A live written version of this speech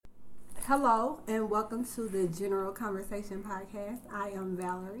Hello and welcome to the General Conversation Podcast. I am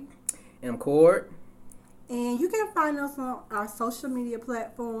Valerie. And I'm Cord. And you can find us on our social media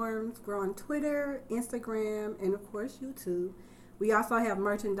platforms. We're on Twitter, Instagram, and of course YouTube. We also have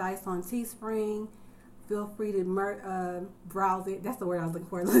merchandise on Teespring. Feel free to browse it. That's the word I was looking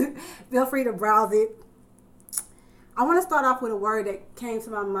for. Feel free to browse it. I want to start off with a word that came to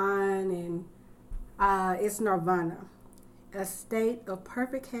my mind, and it's nirvana. A state of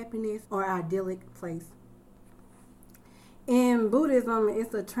perfect happiness or idyllic place. In Buddhism,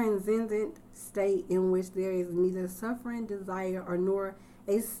 it's a transcendent state in which there is neither suffering, desire, or nor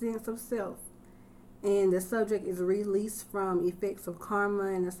a sense of self. And the subject is released from effects of karma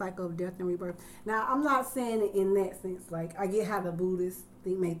and the cycle of death and rebirth. Now, I'm not saying it in that sense. Like, I get how the Buddhists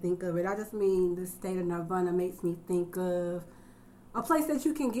may think of it. I just mean the state of nirvana makes me think of a place that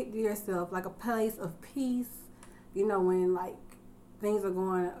you can get to yourself, like a place of peace. You know, when like things are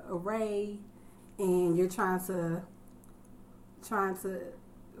going awry and you're trying to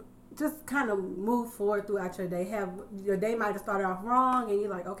just kind of move forward throughout your day. Your day might have started off wrong and you're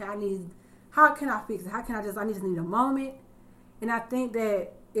like, okay, how can I fix it? I just need a moment. And I think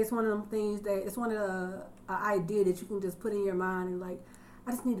that it's one of them things that it's one of the idea that you can just put in your mind and like,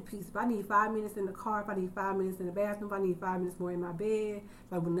 I just need a peace. If I need 5 minutes in the car, if I need 5 minutes in the bathroom, if I need 5 minutes more in my bed,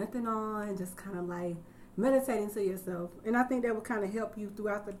 like with nothing on, just kind of like meditating to yourself. And I think that will kind of help you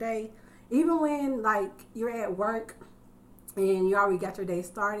throughout the day. Even when like you're at work and you already got your day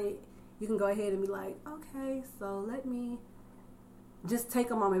started, you can go ahead and be like, okay, so let me just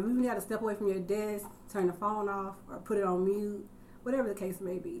take a moment. If you got to step away from your desk, turn the phone off or put it on mute, whatever the case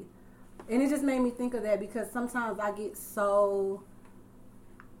may be. And it just made me think of that because sometimes I get so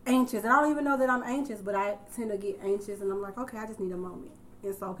anxious. And I don't even know that I'm anxious, but I tend to get anxious and I'm like, okay, I just need a moment.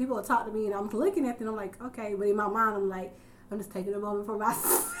 And so people will talk to me and I'm looking at them and I'm like, okay. But in my mind, I'm like, I'm just taking a moment for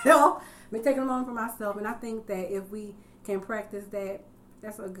myself. I'm taking a moment for myself. And I think that if we can practice that,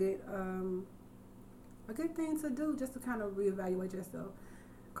 that's a good thing to do just to kind of reevaluate yourself.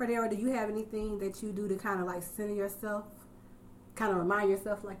 Cordero, do you have anything that you do to kind of like center yourself? Kind of remind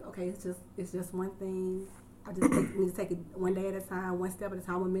yourself like, okay, it's just one thing. I just need to take it one day at a time, one step at a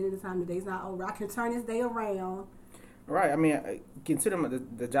time, 1 minute at a time. The day's not over. I can turn this day around. Right. I mean, considering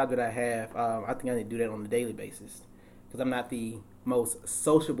the job that I have, I think I need to do that on a daily basis because I'm not the most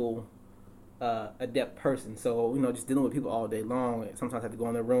sociable, adept person. So, just dealing with people all day long. Sometimes I have to go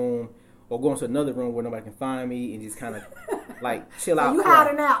in the room or go into another room where nobody can find me and just kind of like chill out. You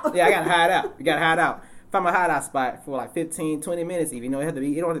hiding out. Yeah, I got to hide out. You got to hide out. Find my hideout spot for like 15, 20 minutes even. It don't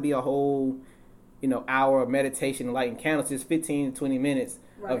have to be a whole, hour of meditation and lighting candles. Just 15, 20 minutes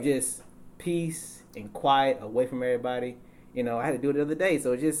of just peace and quiet away from everybody. I had to do it the other day.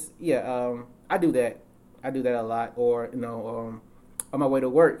 So just, I do that. I do that a lot. Or, on my way to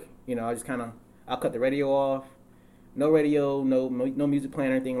work, I just I'll cut the radio off. No radio, no music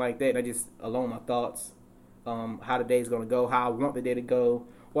playing or anything like that. I just alone my thoughts, how the day is going to go, how I want the day to go.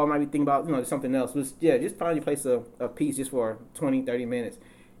 Or I might be thinking about, something else. Just find your place of peace just for 20, 30 minutes.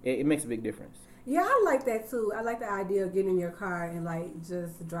 It makes a big difference. Yeah, I like that too. I like the idea of getting in your car and like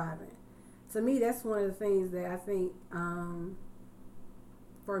just driving. To me, that's one of the things that I think,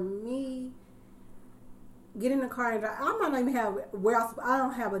 for me, get in the car and drive. I might not even have I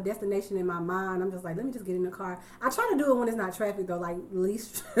don't have a destination in my mind. I'm just like, let me just get in the car. I try to do it when it's not traffic though, like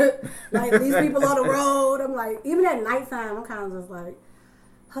least people on the road. I'm like, even at nighttime, I'm kind of just like,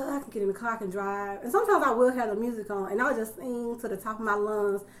 I can get in the car, I can drive. And sometimes I will have the music on and I'll just sing to the top of my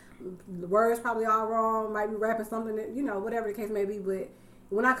lungs. The words probably all wrong, might be rapping something that, whatever the case may be, but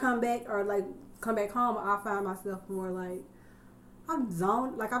when I come back or like come back home, I find myself more like I'm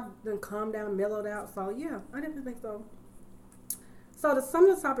zoned, like I've been calmed down, mellowed out. So yeah, I definitely think so. So some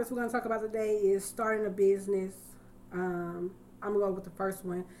of the topics we're going to talk about today is starting a business. I'm going to go with the first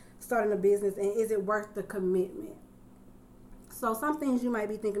one, starting a business, and is it worth the commitment? So some things you might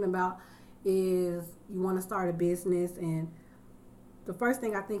be thinking about is you want to start a business, and the first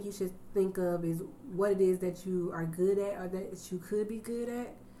thing I think you should think of is what it is that you are good at or that you could be good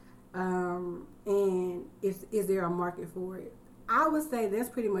at. And is there a market for it? I would say there's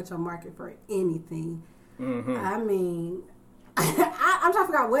pretty much a market for anything. Mm-hmm. I mean, I'm trying to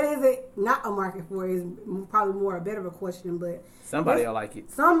figure out what is it not a market for is probably more a better of a question, but somebody will like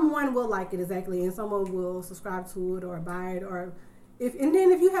it. Someone will like it, exactly, and someone will subscribe to it or buy it, or if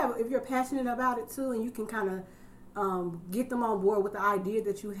you're passionate about it too, and you can kind of get them on board with the idea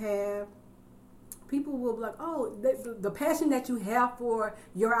that you have. People will be like, oh, the passion that you have for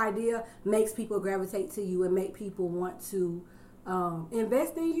your idea makes people gravitate to you and make people want to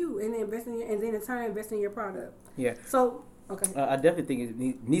invest in you and invest in and then in turn invest in your product. Yeah. So Okay. I definitely think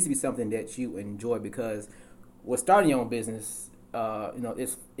it needs to be something that you enjoy, because with starting your own business,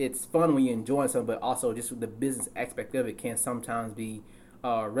 it's fun when you're enjoying something, but also just the business aspect of it can sometimes be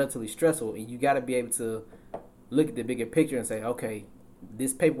relatively stressful, and you got to be able to look at the bigger picture and say, okay,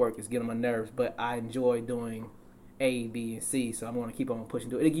 this paperwork is getting on my nerves, but I enjoy doing A, B, and C, so I'm going to keep on pushing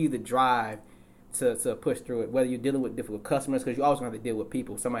through it. It'll give you the drive to push through it, whether you're dealing with difficult customers, because you always going to have to deal with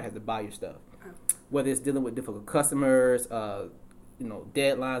people. Somebody has to buy your stuff. Whether it's dealing with difficult customers,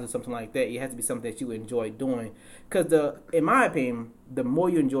 deadlines or something like that, it has to be something that you enjoy doing. Because in my opinion, the more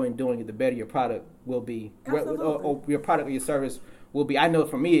you enjoy doing it, the better your product will be, or your product or your service will be. I know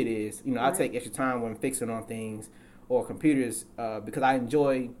for me it is. I take extra time when fixing on things or computers because I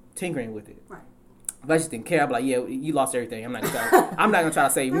enjoy tinkering with it. Right. If I just didn't care, I'd be like, yeah, you lost everything. I'm not gonna try to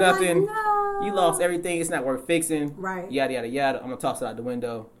save nothing. Like, no. You lost everything. It's not worth fixing. Right. Yada yada yada. I'm gonna toss it out the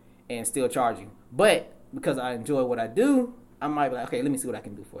window and still charge you. But because I enjoy what I do, I might be like, okay, let me see what I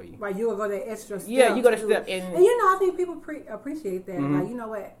can do for you. Right, you will go that extra step. Yeah, you go that step. And I think people appreciate that. Mm-hmm. Like, you know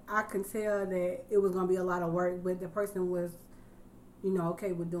what? I can tell that it was going to be a lot of work, but the person was,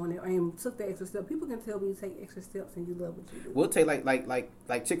 okay with doing it and took the extra step. People can tell when you take extra steps and you love what you do. We'll take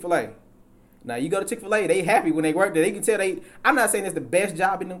like Chick-fil-A. Now, you go to Chick-fil-A, they happy when they work there. They can tell I'm not saying it's the best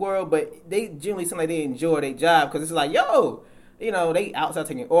job in the world, but they generally seem like they enjoy their job, because it's like, yo, they outside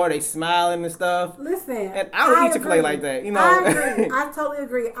taking order, they smiling and stuff. Listen, and I don't eat Chick-fil-A like that, I agree. I totally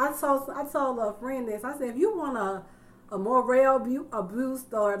agree. I told a friend this. I said, if you want a moral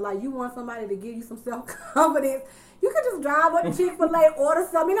boost, or like you want somebody to give you some self-confidence, you can just drive up to Chick-fil-A, order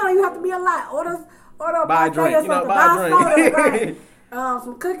something. You don't even have to be a lot. Order buy a drink. Buy soda, right?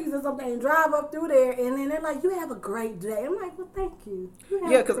 Some cookies or something, and drive up through there, and then they're like, "You have a great day." I'm like, "Well, thank you."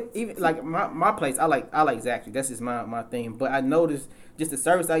 Yeah, because even like my place, I like Zaxby's. That's just my thing. But I noticed just the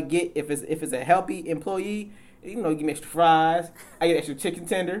service I get, if it's a healthy employee, you give me extra fries, I get extra chicken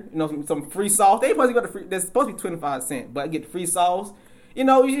tender, some free sauce. They supposed to go to free. There's supposed to be 25 cents, but I get the free sauce.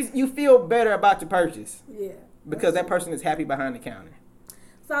 You feel better about your purchase. Yeah. Because that person is happy behind the counter.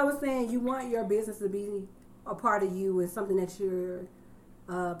 So I was saying, you want your business to be a part of you and something that you're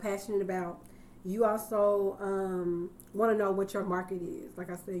passionate about. You also want to know what your market is.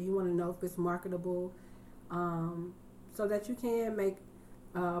 Like I said, you want to know if it's marketable, so that you can make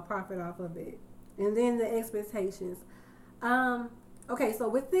a profit off of it. And then the expectations. Okay, so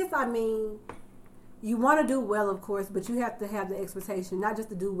with this, I mean, you want to do well, of course, but you have to have the expectation, not just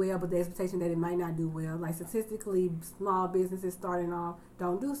to do well, but the expectation that it might not do well. Like, statistically, small businesses starting off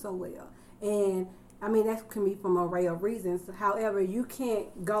don't do so well. And I mean, that can be from an array of reasons. However, you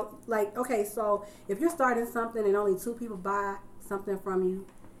can't go, like, okay, so if you're starting something and only 2 people buy something from you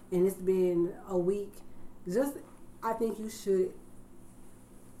and it's been a week, I think you should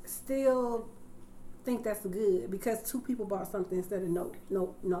still think that's good, because 2 people bought something instead of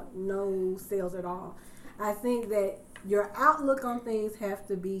no sales at all. I think that your outlook on things have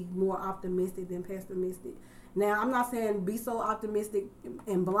to be more optimistic than pessimistic. Now, I'm not saying be so optimistic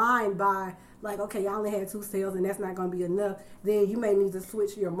and blind by, like, okay, I only had 2 sales and that's not going to be enough. Then you may need to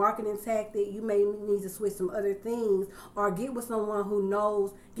switch your marketing tactic. You may need to switch some other things, or get with someone who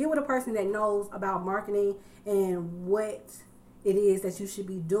knows, get with a person that knows about marketing and what it is that you should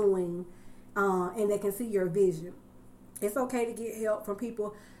be doing, and they can see your vision. It's okay to get help from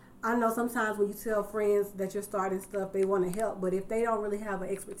people. I know sometimes when you tell friends that you're starting stuff, they want to help, but if they don't really have an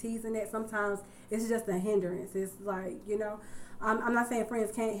expertise in that, sometimes it's just a hindrance. It's like, I'm not saying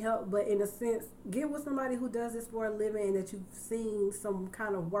friends can't help, but in a sense, get with somebody who does this for a living and that you've seen some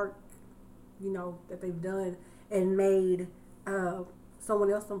kind of work, that they've done and made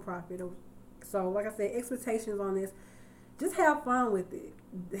someone else some profit. So, like I said, expectations on this, just have fun with it.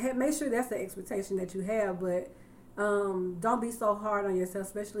 Make sure that's the expectation that you have, but don't be so hard on yourself,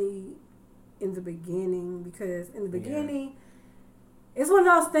 especially in the beginning, because in the beginning, it's one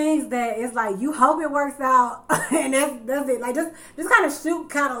of those things that it's like you hope it works out, and that's it. Like, just kind of shoot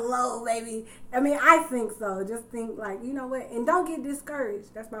kind of low, maybe. I mean, I think so. Just think like, you know what, and don't get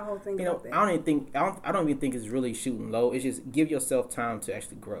discouraged. That's my whole thing. About that. I don't even think it's really shooting low. It's just give yourself time to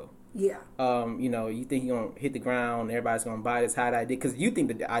actually grow. Yeah. You think you're gonna hit the ground, everybody's gonna buy this hot idea because you think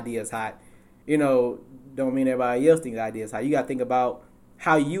that the idea is hot. Don't mean everybody else thinks the idea is hot. You gotta think about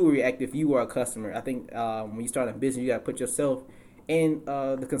how you would react if you were a customer. I think when you start a business, you gotta put yourself in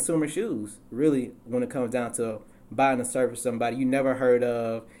the consumer's shoes. Really, when it comes down to buying a service from somebody you never heard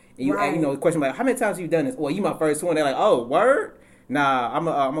of, and the question like, how many times have you done this? Well, you my first one. They're like, oh, word? Nah, I'm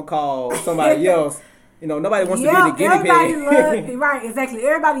gonna call somebody else. Nobody wants to be the guinea pig. Right, exactly.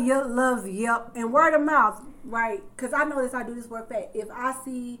 Everybody loves Yelp and word of mouth, right? Because I know this, I do this for a fact. If I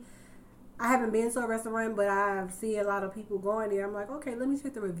see, I haven't been to a restaurant, but I see a lot of people going there. I'm like, okay, let me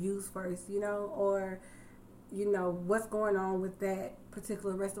check the reviews first, or, what's going on with that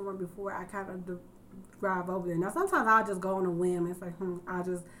particular restaurant before I kind of drive over there. Now, sometimes I'll just go on a whim and say, I'll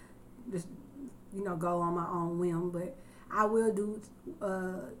just go on my own whim. But I will do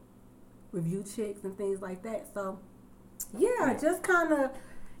review checks and things like that. So, yeah, just kind of,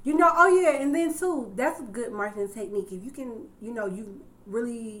 and then, too, that's a good marketing technique. If you can, you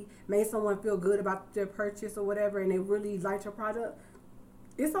really made someone feel good about their purchase or whatever, and they really liked your product,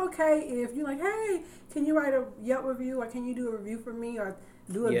 it's okay if you're like, hey, can you write a Yelp review, or can you do a review for me, or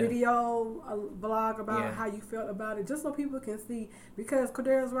do a video, a blog about how you felt about it, just so people can see. Because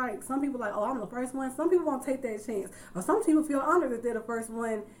Cordella's right. Some people like, oh, I'm the first one. Some people won't take that chance, or some people feel honored that they're the first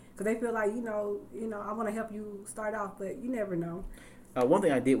one because they feel like, I want to help you start off, but you never know. One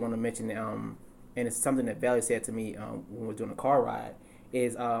thing I did want to mention, and it's something that Valerie said to me when we were doing a car ride,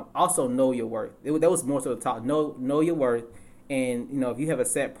 is also know your worth. That was more so the talk. Know your worth, and if you have a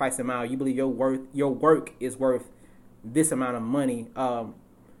set price amount, you believe your work is worth this amount of money.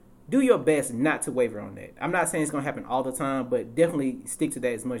 Do your best not to waver on that. I'm not saying it's going to happen all the time, but definitely stick to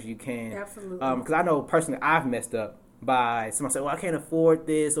that as much as you can. Absolutely. Because I know personally I've messed up by someone saying, well, I can't afford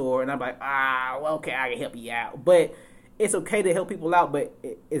this, and I'm like, well, okay, I can help you out. But it's okay to help people out, but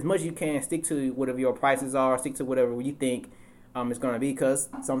as much as you can, stick to whatever your prices are, stick to whatever you think it's going to be, because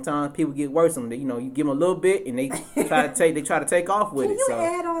sometimes people get worse on it. You give them a little bit, and they try to take off with it. Can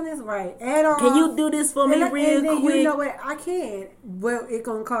you add on this? Right. Add on. Can you do this for me real quick? You know what? I can. Well, it's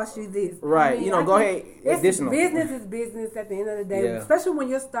going to cost you this. Right. Go ahead. Additional. Business is business at the end of the day, especially when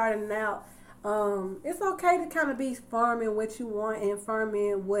you're starting out. It's okay to kind of be firm in what you want and firm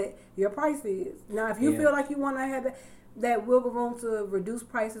in what your price is. Now, if you feel like you want to have that wiggle room to reduce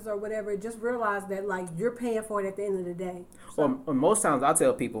prices or whatever, just realize that you're paying for it at the end of the day. So. Well, most times I'll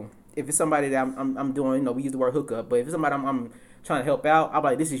tell people, if it's somebody that I'm doing, we use the word hookup, but if it's somebody I'm trying to help out, I'll be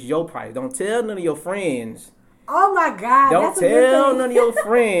like, this is your price. Don't tell none of your friends. Oh my God! Don't tell none of your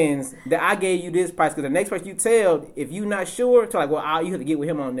friends that I gave you this price, because the next person you tell, if you're not sure, you have to get with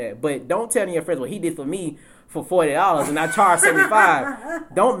him on that. But don't tell your friends what he did for me for $40 and I charge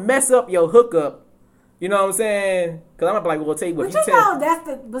 $75. Don't mess up your hookup. You know what I'm saying? Because I'm like, well, tell you what. That's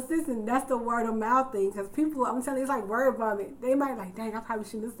the word of mouth thing. Because people, I'm telling you, it's like word vomit. They might like, dang, I probably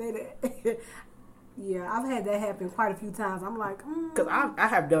shouldn't have said that. Yeah, I've had that happen quite a few times. I'm like, because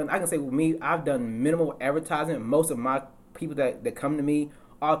I can say with me, I've done minimal advertising. Most of my people that come to me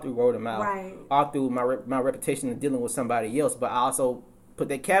all through word of mouth, right, all through my reputation of dealing with somebody else. But I also put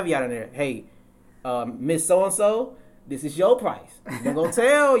that caveat in there. Hey, Miss So and So, this is your price. You're gonna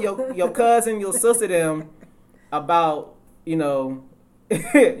tell your cousin, your sister, them about oh,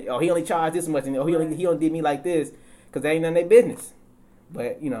 he only charged this much, and he only did me like this, because they ain't none of their business.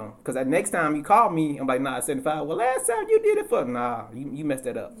 But because the next time you call me, I'm like, nah, $75. Well, last time you did it for you messed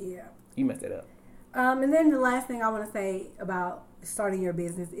that up. Yeah, you messed that up. And then the last thing I want to say about starting your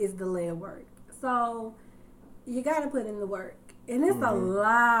business is the legwork. So you got to put in the work, and it's a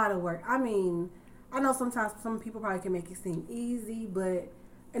lot of work. I mean, I know sometimes some people probably can make it seem easy,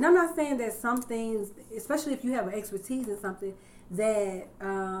 and I'm not saying that some things, especially if you have an expertise in something, that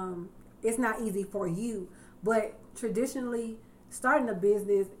it's not easy for you. But traditionally, starting a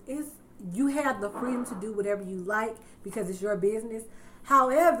business you have the freedom to do whatever you like because it's your business.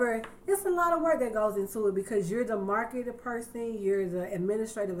 However, it's a lot of work that goes into it, because you're the marketing person, you're the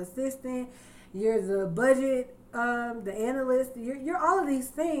administrative assistant, you're the budget, the analyst, you're all of these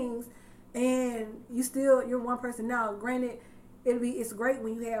things, and you're one person. Now, granted, it's great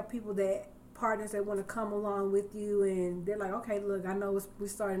when you have people partners that want to come along with you, and they're like, okay, look, I know we're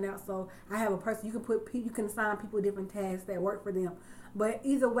starting out, so I have a person you can assign people different tasks that work for them. But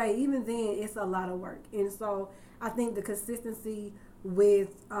either way, even then, it's a lot of work. And so I think the consistency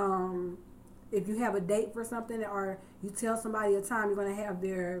with if you have a date for something, or you tell somebody a time you're going to have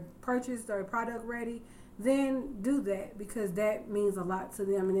their purchase or product ready, then do that, because that means a lot to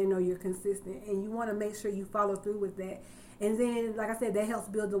them, and they know you're consistent, and you want to make sure you follow through with that. And then, like I said, that helps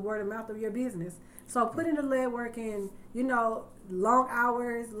build the word of mouth of your business. So put in the legwork, and, long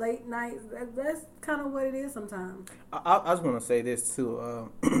hours, late nights, that's kind of what it is sometimes. I was going to say this, too.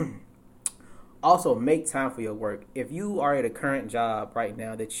 Also, make time for your work. If you are at a current job right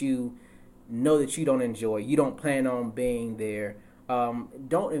now that you know that you don't enjoy, you don't plan on being there,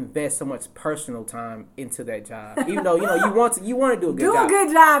 don't invest so much personal time into that job. Even though, you want to do a good job. Do a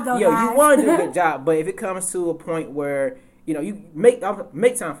good job, though, Yeah, guys. you want to do a good job. But if it comes to a point where, you make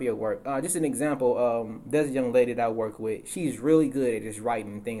time for your work. Just an example, there's a young lady that I work with. She's really good at just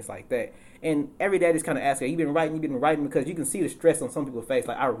writing and things like that. And every day I just kind of ask her, you've been writing, because you can see the stress on some people's face,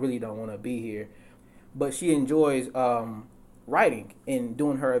 like, I really don't want to be here. But she enjoys writing and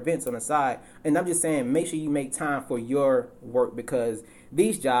doing her events on the side. And I'm just saying, make sure you make time for your work, because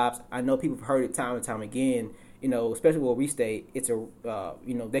these jobs, I know people have heard it time and time again, especially where we stay, it's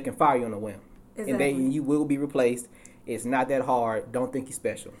they can fire you on a whim. Exactly. And you will be replaced. It's not that hard. Don't think you're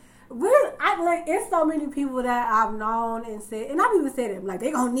special. It's so many people that I've known and said, and I've even said it, like,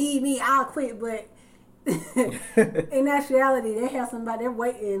 they gonna need me, I'll quit, but in actuality, they have somebody,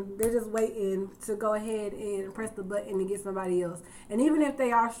 they're just waiting to go ahead and press the button and get somebody else. And even if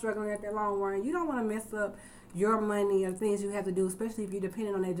they are struggling at their long run, you don't want to mess up your money or things you have to do, especially if you're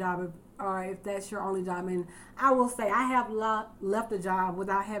dependent on that job or if that's your only job. And I will say, I have left a job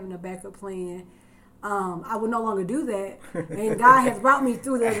without having a backup plan. I would no longer do that, and God has brought me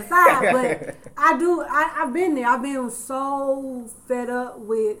through the other side. But I've been there. I've been so fed up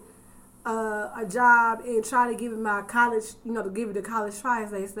with a job and try to give it my college, to give it the college try,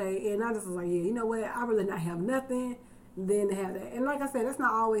 as they say. And I just was like, yeah, you know what? I really not have nothing than to have that. And like I said, that's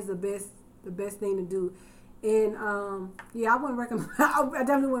not always the best thing to do. And I wouldn't recommend. I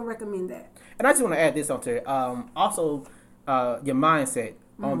definitely wouldn't recommend that. And I just want to add this onto it. Also, your mindset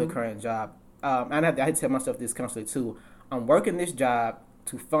on the current job. And I have to tell myself this constantly too. I'm working this job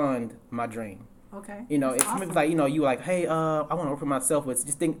to fund my dream. Okay. It's awesome. Like, you like, hey, I want to work for myself. But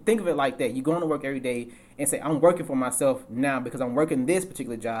just think of it like that. You're going to work every day and say, I'm working for myself now because I'm working this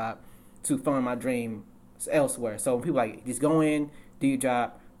particular job to fund my dream elsewhere. So people like, just go in, do your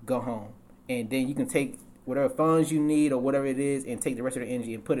job, go home. And then you can take whatever funds you need or whatever it is and take the rest of the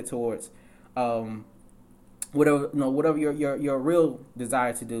energy and put it towards whatever your real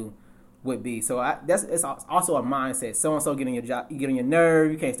desire to do would be. So it's also a mindset. So and so getting your job, you get on your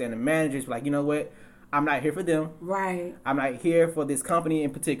nerve. You can't stand the managers. Like, you know what? I'm not here for them. Right. I'm not here for this company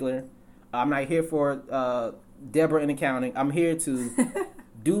in particular. I'm not here for Deborah in accounting. I'm here to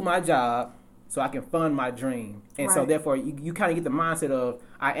do my job so I can fund my dream. And so therefore, you kind of get the mindset of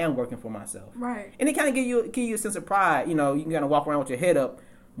I am working for myself. Right. And it kind of give you a sense of pride. You can kind of walk around with your head up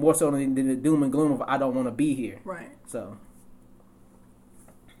more so than the doom and gloom of I don't want to be here. Right. So.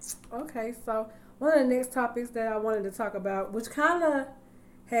 Okay, so one of the next topics that I wanted to talk about, which kind of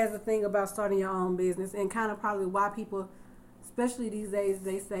has a thing about starting your own business and kind of probably why people, especially these days,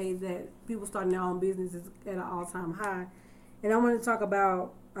 they say that people starting their own business is at an all-time high. And I want to talk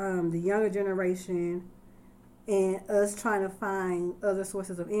about the younger generation and us trying to find other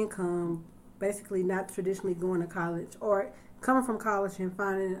sources of income, basically not traditionally going to college or coming from college and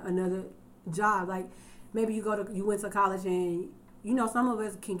finding another job. Like maybe you went to college and some of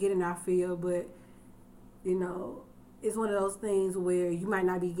us can get in our field, but, it's one of those things where you might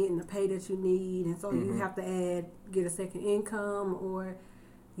not be getting the pay that you need, and so you have to get a second income, or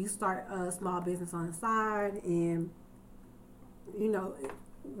you start a small business on the side, and,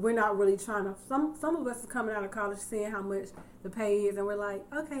 we're not really trying to, some of us are coming out of college seeing how much the pay is, and we're like,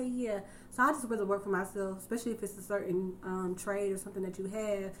 okay, yeah, so I just rather work for myself, especially if it's a certain trade or something that you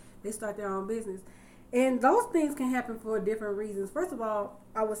have. They start their own business. And those things can happen for different reasons. First of all,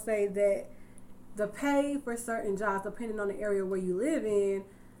 I would say that the pay for certain jobs, depending on the area where you live in,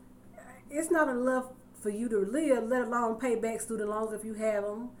 it's not enough for you to live, let alone pay back student loans if you have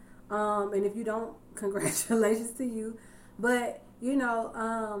them. And if you don't, congratulations to you. But, you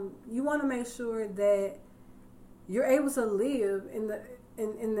want to make sure that you're able to live in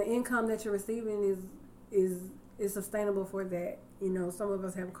the income that you're receiving is sustainable for that. Some of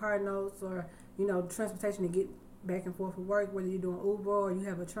us have car notes or transportation to get back and forth for work, whether you're doing Uber or you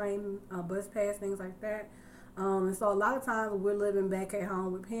have a train, bus pass, things like that. And so a lot of times we're living back at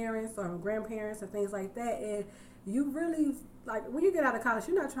home with parents or grandparents and things like that. And you really, like, when you get out of college,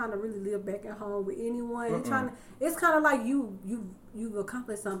 you're not trying to really live back at home with anyone. You're it's kind of like you've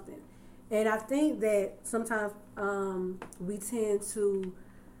accomplished something. And I think that sometimes we tend to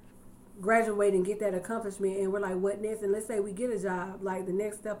graduate and get that accomplishment, and we're like, what next? And let's say we get a job, like the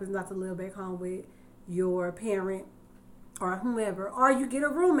next step is not to live back home with your parent or whomever, or you get a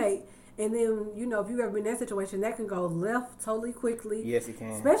roommate, and then if you've ever been in that situation, that can go left totally quickly. Yes, it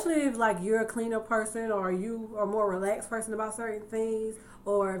can. Especially if like you're a cleaner person or you are a more relaxed person about certain things,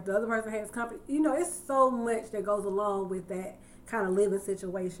 or if the other person has company. It's so much that goes along with that kind of living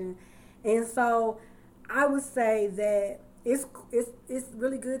situation. And so I would say that it's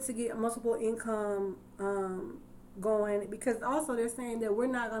really good to get multiple income going, because also they're saying that we're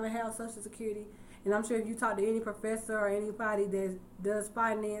not going to have Social Security. And I'm sure if you talk to any professor or anybody that does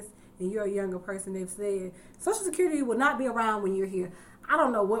finance and you're a younger person, they've said Social Security will not be around when you're here. I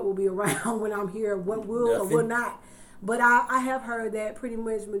don't know what will be around when I'm here, what will or will not. But I have heard that pretty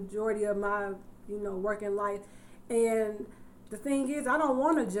much majority of my, working life. And the thing is, I don't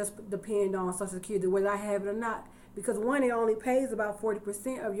want to just depend on Social Security, whether I have it or not. Because one, it only pays about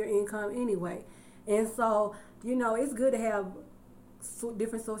 40% of your income anyway. And so, it's good to have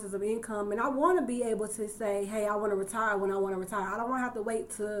different sources of income. And I want to be able to say, hey, I want to retire when I want to retire. I don't want to have to wait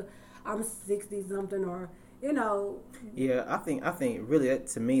till I'm 60-something or, Yeah, I think really that,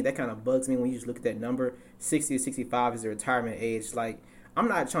 to me, that kind of bugs me when you just look at that number. 60 to 65 is the retirement age. Like, I'm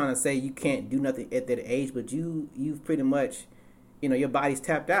not trying to say you can't do nothing at that age, but you've pretty much, your body's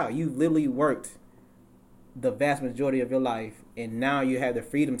tapped out. You've literally worked the vast majority of your life, and now you have the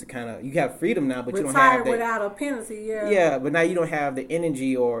freedom to you have freedom now, but you don't have without a penalty, yeah, but now you don't have the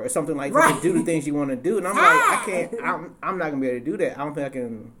energy or something like that to do the things you want to do, and I'm like, I'm not gonna be able to do that. I don't think I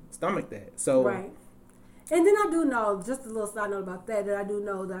can stomach that. So right. And then I do know, just a little side note about that I do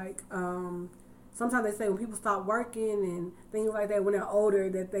know, like, sometimes they say when people stop working and things like that when they're older,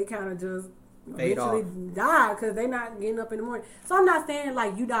 that they kind of just eventually die because they're not getting up in the morning. So I'm not saying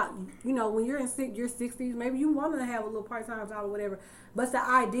like you not, when you're in your 60s, maybe you want to have a little part-time job or whatever. But the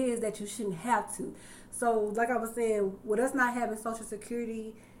idea is that you shouldn't have to. So like I was saying, with us not having Social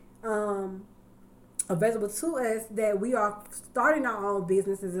Security available to us, that we are starting our own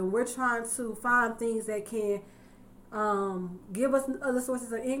businesses and we're trying to find things that can give us other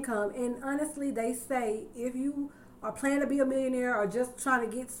sources of income. And honestly, they say if you are planning to be a millionaire or just trying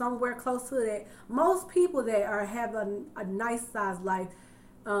to get somewhere close to that, most people that have a nice sized life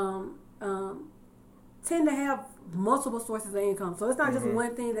tend to have multiple sources of income. So it's not just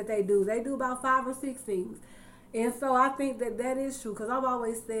one thing that they do. They do about 5 or 6 things. And so I think that is true, because I've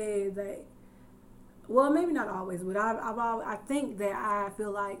always said that, well, maybe not always, but I think that I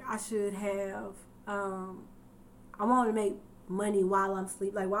feel like I should have, I want to make money while I'm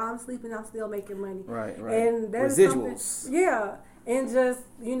sleeping. Like while I'm sleeping, I'm still making money. Right. And that's residuals. Yeah. And just,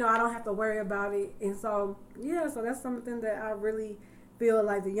 I don't have to worry about it. And so, so that's something that I really feel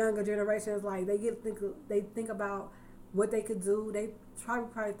like the younger generation is like, they think about what they could do. They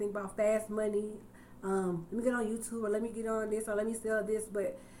probably think about fast money. Let me get on YouTube, or let me get on this, or let me sell this.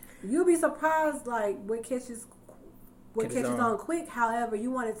 But you'll be surprised, like what catches on quick. However,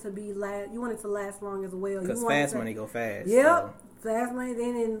 you want it to last long as well. Because fast money go fast. Yep, so. Fast money.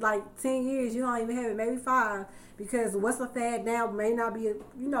 Then in like 10 years, you don't even have it. Maybe 5. Because what's a fad now may not be.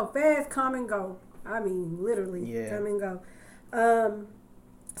 Fads come and go. I mean, literally come and go.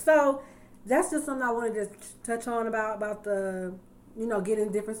 So that's just something I wanted to touch on about the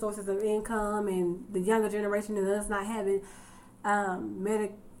getting different sources of income and the younger generation and us not having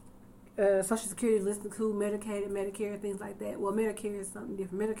Social Security listed to Medicaid, Medicare, things like that. Well, Medicare is something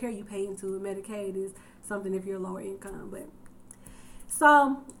different. Medicare you pay into it. Medicaid is something if you're lower income. But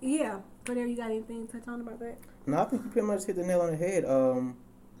so whatever, you got anything to touch on about that? No, I think you pretty much hit the nail on the head.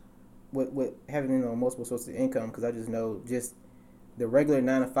 With having multiple sources of income, because I just know just the regular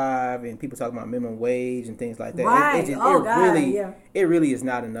 9 to 5 and people talking about minimum wage and things like that. Right. It really is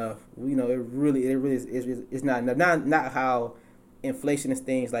not enough. It really is not enough. Not how inflation and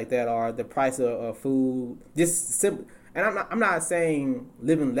things like that are, the price of food, just simple. And I'm not saying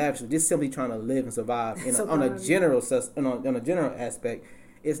living lavishly, just simply trying to live and survive on a general aspect.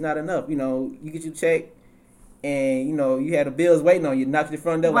 It's not enough. You get your check, and you had the bills waiting on you, knocked your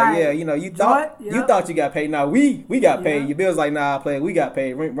front door like, you thought you got paid. Now we got paid. Your bills like, nah, play, we got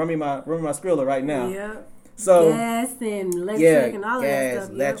paid. Run me my Skrilla right now. Yeah. So gas and electric and all that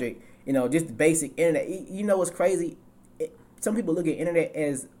stuff. Electric. Just the basic internet. What's crazy? Some people look at internet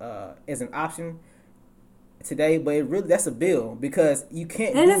as an option today, but that's a bill, because you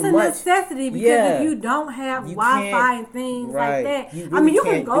can't do much. And it's a necessity, because if you don't have Wi-Fi and things like that, you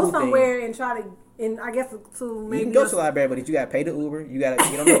can go somewhere and try to. And I guess to maybe you can go to the library, but you got to pay the Uber. You got to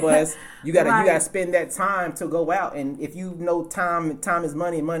get on the bus. You got to spend that time to go out. And if you know time is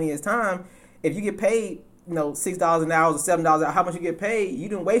money and money is time, if you get paid, $6 an hour or $7 an hour, how much you get paid, you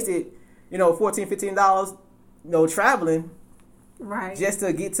didn't waste it, $14, $15, traveling. Right. Just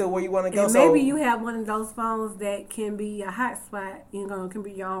to get to where you want to go. And maybe you have one of those phones that can be a hotspot, can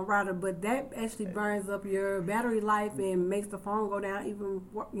be your own router, but that actually burns up your battery life and makes the phone go down even,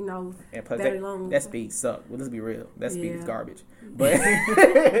 and plus battery long. That speed sucks. Well, let's be real. That speed is garbage. But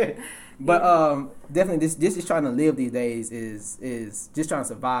definitely this is trying to live these days is just trying to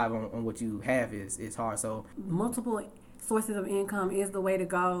survive on what you have is hard. So multiple sources of income is the way to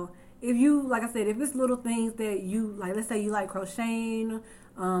go. If you, like I said, if it's little things that you like, let's say you like crocheting,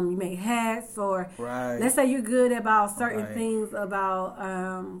 You make hats, or right. let's say you're good about certain things, about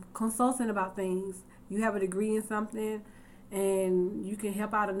consulting about things. You have a degree in something, and you can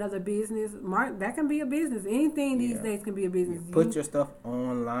help out another business. That can be a business. Anything these days can be a business. Put your stuff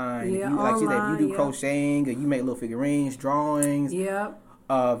online. Yeah, like online, if you do crocheting, or you make little figurines, drawings. Yep.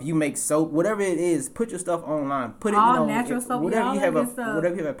 If you make soap, whatever it is, put your stuff online. Put it, all natural soap. Whatever you have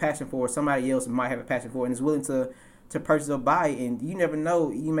a passion for, somebody else might have a passion for, and is willing to purchase or buy it. And you never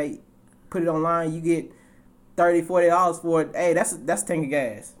know. You may put it online. You get $30, $40 for it. Hey, that's a tank of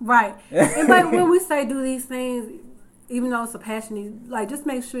gas. Right. But when we say do these things, even though it's a passion, like just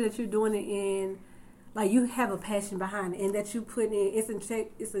make sure that you're doing it in, like you have a passion behind it, and that you put in it's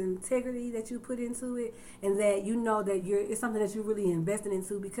integrity that you put into it, and that you know that it's something that you're really investing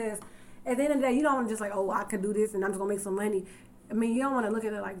into. Because at the end of the day, you don't want to just like, oh, I can do this and I'm just gonna make some money. I mean, you don't want to look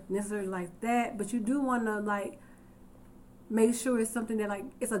at it like necessarily like that, but you do want to like make sure it's something that like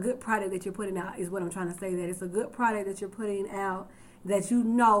it's a good product that you're putting out. Is what I'm trying to say. That it's a good product that you're putting out. That you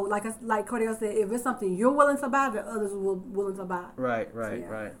know, like Cordell said, if it's something you're willing to buy, that others will willing to buy. Right.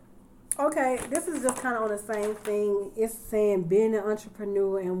 Okay, this is just kind of on the same thing. It's saying being an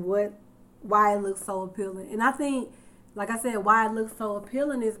entrepreneur and why it looks so appealing. And I think, like I said, why it looks so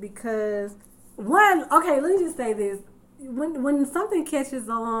appealing is because let me just say this: when something catches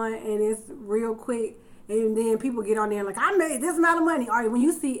on and it's real quick, and then people get on there and like, I made this amount of money. All right, when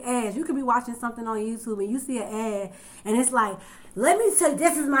you see ads, you could be watching something on YouTube and you see an ad, and it's like, let me tell you,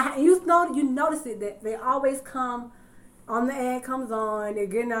 this is my. You notice it that they always come. On the ad comes on, they're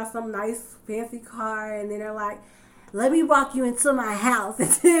getting out some nice fancy car, and then they're like, let me walk you into my house. And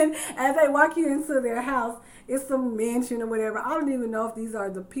then as they walk you into their house, it's some mansion or whatever. I don't even know if these are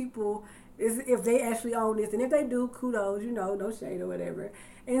the people, if they actually own this. And if they do, kudos, no shade or whatever.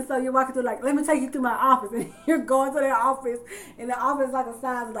 And so you're walking through like, let me take you through my office. And you're going to their office, and the office is like a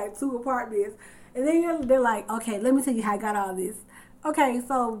size of like 2 apartments. And then they're like, okay, let me tell you how I got all this. Okay,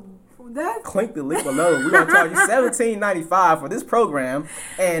 so click the link below. We're gonna charge you $17.95 for this program,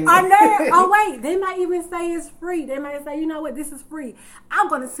 and wait, they might even say it's free. They might say, you know what, this is free. I'm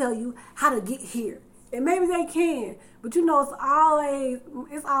gonna tell you how to get here, and maybe they can. But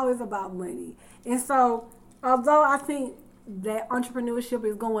it's always about money. And so, although I think that entrepreneurship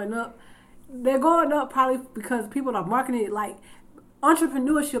is going up, they're going up probably because people are marketing it like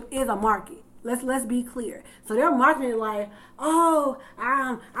entrepreneurship is a market. Let's be clear. So they're marketing it like, oh,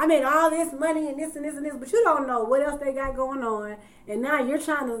 I made all this money and this and this and this, but you don't know what else they got going on. And now you're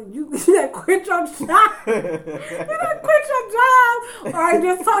trying to quit your job. Or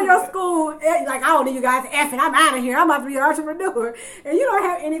just tell your school, like, I don't need you guys effing. I'm out of here. I'm about to be an entrepreneur. And you don't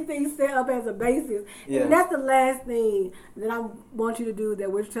have anything set up as a basis. Yeah. And that's the last thing that I want you to do,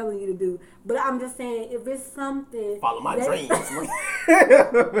 that we're telling you to do. But I'm just saying, if it's something, follow my dreams. If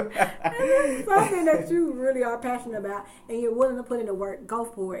it's something that you really are passionate about and you're willing to put in the work, go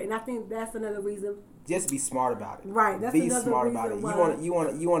for it. And I think that's another reason. Just be smart about it. Right. That's be another smart reason about it. why. You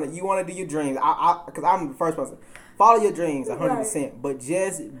want to do your dreams. Because I'm the first person. Follow your dreams 100%, right. But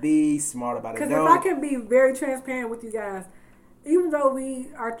just be smart about it. Because if I can be very transparent with you guys, even though we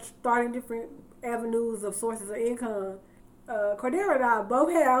are starting different avenues of sources of income, Cordero and I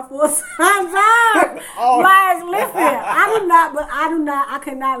both have full-time jobs. Like, listen, I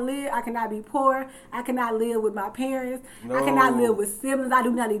cannot be poor. I cannot live with my parents. No. I cannot live with siblings. I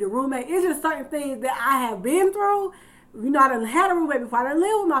do not need a roommate. It's just certain things that I have been through. I done had a roommate before. I done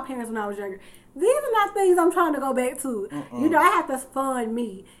lived with my parents when I was younger. These are not things I'm trying to go back to. I have to fund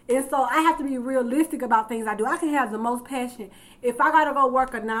me. And so I have to be realistic about things I do. I can have the most passion. If I got to go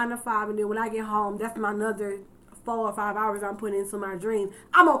work a 9 to 5, and then when I get home, that's my another 4 or 5 hours I'm putting into my dream,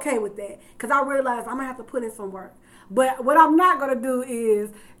 I'm okay with that, because I realize I'm going to have to put in some work. But what I'm not going to do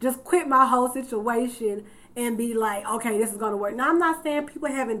is just quit my whole situation and be like, okay, this is going to work. Now, I'm not saying people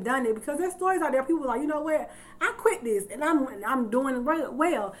haven't done it, because there's stories out there. People are like, you know what, I quit this and I'm doing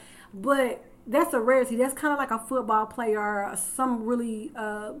well. But that's a rarity. That's kind of like a football player or some really,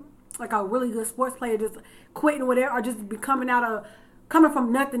 like a really good sports player just quitting or whatever, or just coming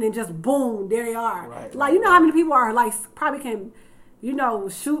from nothing and just boom, there they are. Right, like, you know how many people are like, probably can,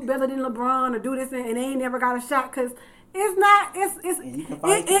 shoot better than LeBron or do this and they ain't never got a shot, because it's not,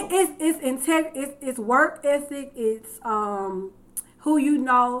 it's work ethic, it's who you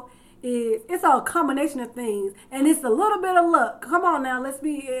know, it's a combination of things, and it's a little bit of luck. Come on now,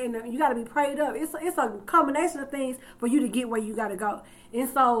 you got to be prayed up. It's a combination of things for you to get where you got to go. And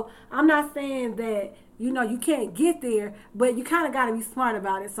so I'm not saying that, you can't get there, but you kind of got to be smart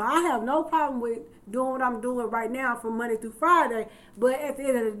about it. So I have no problem with doing what I'm doing right now from Monday through Friday. But at the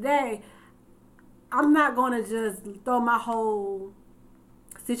end of the day, I'm not going to just throw my whole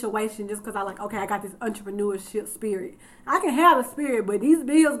situation just because I got this entrepreneurship spirit. I can have a spirit, but these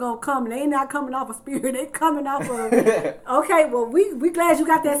bills gonna come and they not coming off a spirit. They coming off of okay. Well, we glad you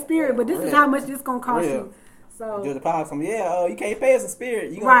got that spirit, but this is how much this gonna cost you. So Georgia Power, you can't pay us a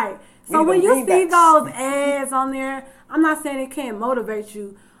spirit. Right. So when you see those ads on there, I'm not saying it can't motivate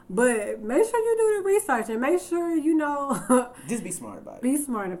you, but make sure you do the research and make sure you know. Just be smart about it. Be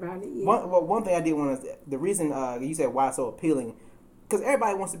smart about it. Yeah. One thing I did want to, the reason you said why it's so appealing, because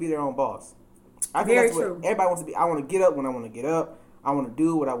everybody wants to be their own boss. I think that's true. What everybody wants to be. I want to get up when I want to get up. I want to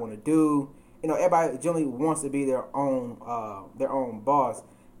do what I want to do. Everybody generally wants to be their own boss.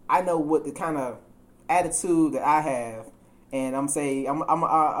 I know what the kind of attitude that I have, and I'm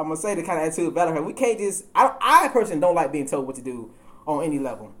gonna say the kind of attitude Bella has. We can't just. I personally don't like being told what to do on any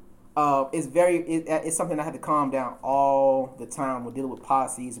level. It's something I have to calm down all the time when dealing with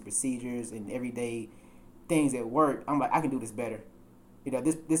policies and procedures and everyday things at work. I'm like, I can do this better.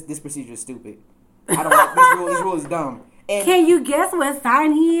 This procedure is stupid. I don't like this rule. This rule is dumb. And can you guess what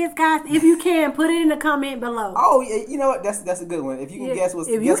sign he is, guys? If you can, put it in the comment below. Oh, yeah, you know what? That's a good one. If you can guess what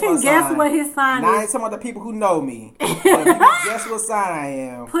his sign. Now I ain't talking about the people who know me. But if you can guess what sign I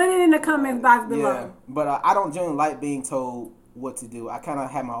am, put it in the comment box below. Yeah, but I don't generally like being told what to do. I kind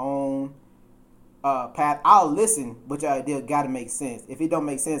of have my own path. I'll listen, but your idea got to make sense. If it don't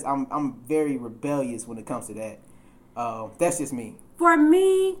make sense, I'm very rebellious when it comes to that. That's just me. For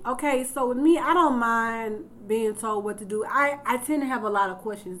me, okay, so with me, I don't mind being told what to do. I tend to have a lot of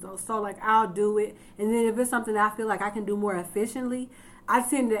questions, though. So, I'll do it. And then if it's something that I feel like I can do more efficiently, I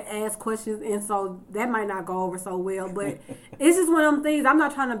tend to ask questions. And so that might not go over so well. But it's just one of them things. I'm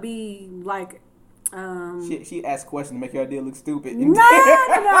not trying to be like... She asked questions to make your idea look stupid. No. Well,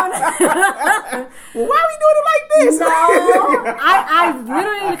 why are we doing it like this? No. I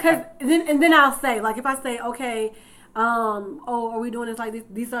literally... Because then I'll say, if I say, okay... are we doing this like this?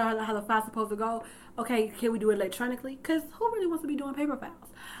 These are how the file's supposed to go. Okay, can we do it electronically? Because who really wants to be doing paper files?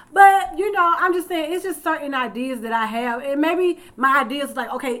 But, I'm just saying, it's just certain ideas that I have. And maybe my idea is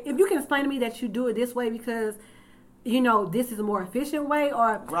okay, if you can explain to me that you do it this way because, this is a more efficient way,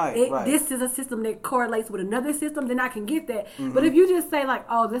 or this is a system that correlates with another system, then I can get that. Mm-hmm. But if you just say,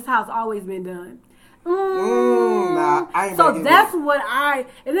 this is how it's always been done. Nah, I ain't so that's what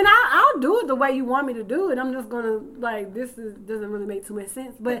and then I'll do it the way you want me to do it. I'm just gonna doesn't really make too much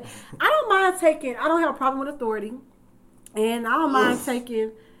sense. But I don't mind I don't have a problem with authority, and I don't mind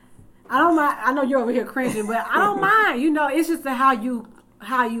taking. I know you're over here cringing, but I don't mind. It's just how you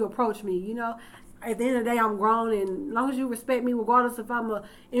approach me. At the end of the day, I'm grown, and as long as you respect me, regardless if I'm a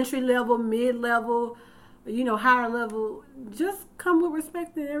entry level, mid level, higher level, just come with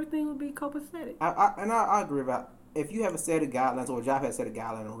respect and everything will be copacetic. I agree about if you have a set of guidelines or a job has a set of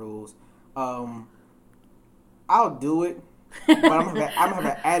guidelines and rules, I'll do it, but I'm gonna have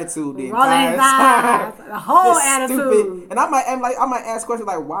an attitude the entire time. The whole attitude. Stupid. And I might ask questions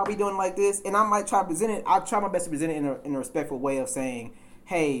like, why are we doing it like this? And I might try to present it. I'll try my best to present it in a respectful way of saying,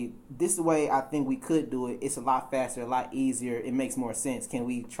 hey, this is the way I think we could do it. It's a lot faster, a lot easier. It makes more sense. Can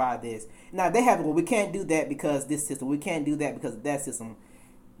we try this? Now, they have, we can't do that because this system. We can't do that because of that system.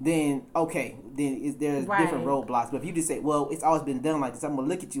 Then, okay, there's different roadblocks. But if you just say, well, it's always been done like this, I'm going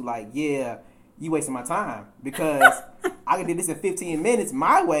to look at you like, yeah, you wasting my time. Because I can do this in 15 minutes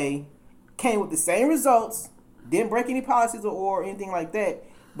my way, came with the same results, didn't break any policies or anything like that.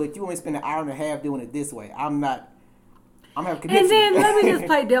 But you want me to spend an hour and a half doing it this way. I'm having conviction. And then let me just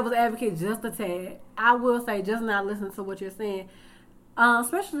play devil's advocate just a tad. I will say, just not listening to what you're saying,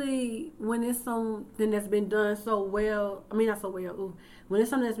 especially when it's something that's been done so well. I mean, not so well. When it's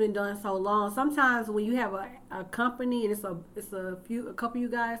something that's been done so long, sometimes when you have a company and it's a couple of you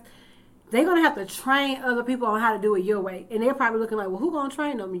guys, they're gonna have to train other people on how to do it your way, and they're probably looking like, well, who's gonna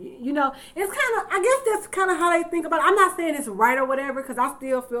train them? It's kind of. I guess that's kind of how they think about it. I'm not saying it's right or whatever, because I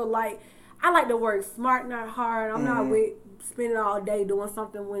still feel like. I like to work smart, not hard. I'm not with spending all day doing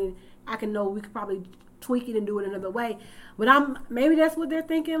something when I can know we could probably tweak it and do it another way. But maybe that's what they're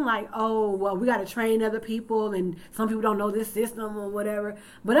thinking, like, oh, well, we got to train other people, and some people don't know this system or whatever.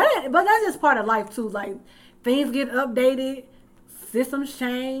 But that's just part of life too. Like, things get updated, systems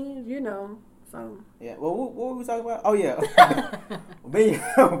change, So yeah. Well, what were we talking about? Oh yeah,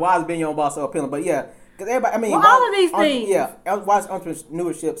 why is being your own boss so appealing? But yeah. Because everybody, all of these things. Why is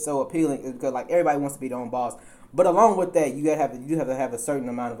entrepreneurship so appealing? Is because everybody wants to be their own boss. But along with that, you have to have a certain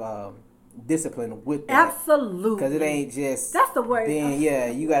amount of discipline with that. Absolutely. Because it ain't just that's the word.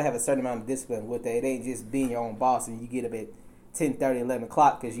 You gotta have a certain amount of discipline with that. It ain't just being your own boss and you get up at 10:30, 11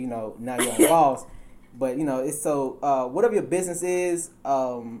 o'clock because now you're own boss. But it's so whatever your business is,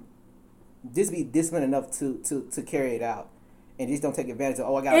 just be disciplined enough to carry it out. and just don't take advantage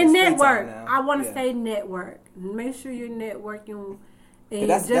of, I got and this free network. time now. I want to say network. Make sure you're networking. And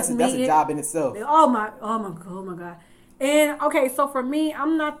that's a job in itself. Oh my God. And okay, so for me,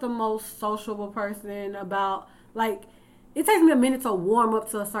 I'm not the most sociable person about like. It takes me a minute to warm up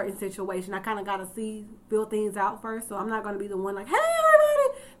to a certain situation. I kind of got to feel things out first. So I'm not going to be the one like, hey,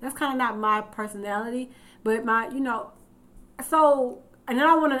 everybody. That's kind of not my personality. But so, and I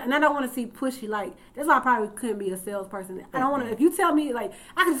don't want to see pushy. Like, that's why I probably couldn't be a salesperson. I don't want to, if you tell me, like,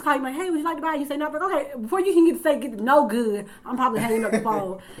 I can just call you like, hey, would you like to buy? You say no. But okay, before you can get the no good, I'm probably hanging up the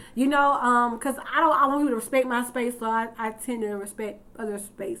phone. Because I want you to respect my space. So I tend to respect other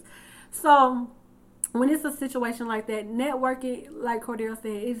space. So, when it's a situation like that, networking, like Cordell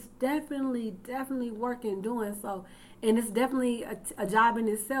said, it's definitely working doing so. And it's definitely a job in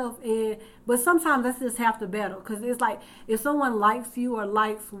itself. But sometimes that's just half the battle. Because it's like, if someone likes you or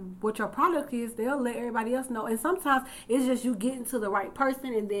likes what your product is, they'll let everybody else know. And sometimes it's just you getting to the right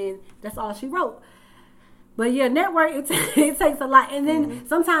person, and then that's all she wrote. But yeah, network, it takes a lot. And then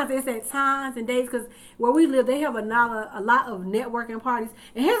sometimes it's at times and days, because where we live, they have a lot of networking parties.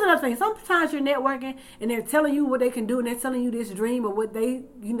 And here's another thing. Sometimes you're networking and they're telling you what they can do, and they're telling you this dream or what they,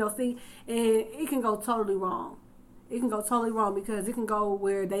 see, and it can go totally wrong. It can go totally wrong, because it can go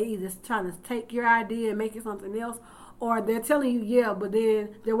where they either trying to take your idea and make it something else, or they're telling you, yeah, but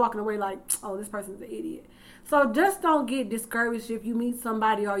then they're walking away like, oh, this person's an idiot. So just don't get discouraged if you meet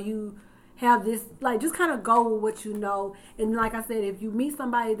somebody or you have this, like, just kind of go with what you know. And like I said, if you meet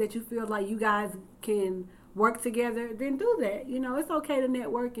somebody that you feel like you guys can work together, then do that. It's okay to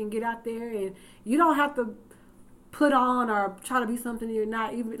network and get out there, and you don't have to put on or try to be something you're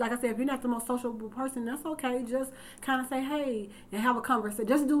not. Even, like I said, if you're not the most sociable person, that's okay. Just kind of say, hey, and have a conversation.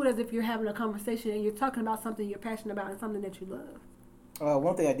 Just do it as if you're having a conversation and you're talking about something you're passionate about and something that you love.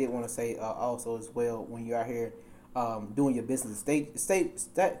 One thing I did want to say also as well, when you're out here doing your business,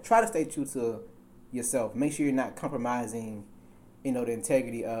 try to stay true to yourself. Make sure you're not compromising, the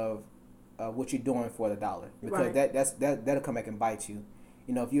integrity of what you're doing for the dollar, because that'll come back and bite you.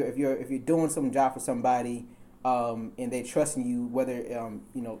 If you're doing some job for somebody, and they trusting you, whether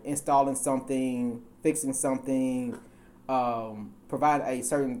installing something, fixing something, provide a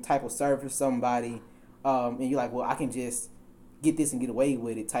certain type of service for somebody, and you're like, well, I can just get this and get away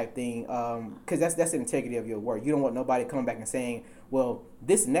with it type thing, because that's the integrity of your work. You don't want nobody coming back and saying, well,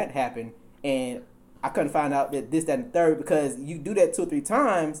 this and that happened, and I couldn't find out that this, that, and the third, because you do that 2 or 3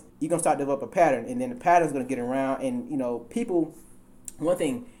 times, you're going to start to develop a pattern, and then the pattern's going to get around, and,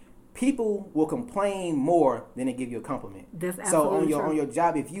 people will complain more than they give you a compliment. That's absolutely so on your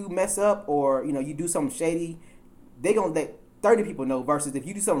job, if you mess up or, you do something shady, they're going to let 30 people know, versus if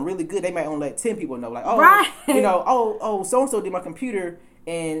you do something really good, they might only let 10 people know. Like, so-and-so did my computer,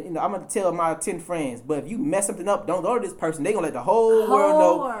 and, I'm going to tell my 10 friends. But if you mess something up, don't go to this person. They're going to let the whole world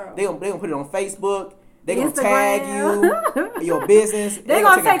know. They're going to put it on Facebook. They're going to tag you, your business. They're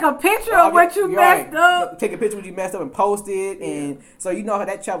going to take a picture of what you messed up. Take a picture of what you messed up and post it. And so you know how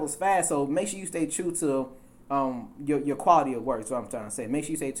that travels fast. So make sure you stay true to your quality of work is what I'm trying to say. Make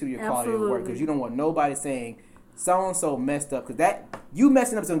sure you stay true to your quality of work, because you don't want nobody saying, so-and-so messed up, because that you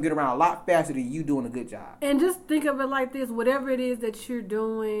messing up is going to get around a lot faster than you doing a good job. And just think of it like this: whatever it is that you're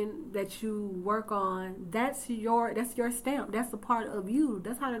doing, that you work on, that's your stamp. That's a part of you.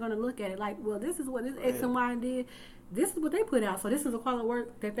 That's how they're going to look at it. Like, well, this is what this X and Y did. This is what they put out. So this is the quality of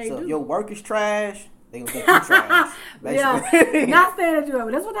work that they do. So if your work is trash, they going to think you trash. Yeah, not saying that you're,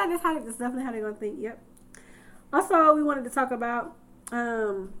 but that's definitely how they're going to think. Yep. Also, we wanted to talk about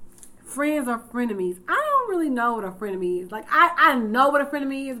friends or frenemies. I don't really know what a frenemy is. Like, I know what a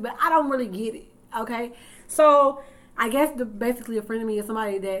frenemy is, but I don't really get it. Okay? So, I guess basically a frenemy is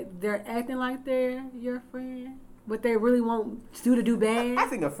somebody that they're acting like they're your friend, but they really want you to do bad. I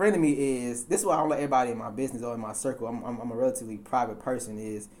think a frenemy is, this is why I don't let everybody in my business or in my circle, I'm a relatively private person,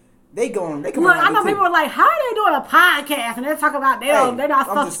 is they come Look, I know people are like, how are they doing a podcast? And they're talking about they're not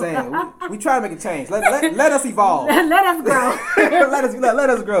social. I'm just saying, we try to make a change. Let us evolve. Let us grow. let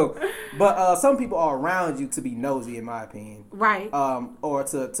us grow. But some people are around you to be nosy, in my opinion. Right. Or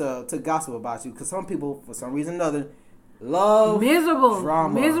to gossip about you. Because some people, for some reason or another, love miserable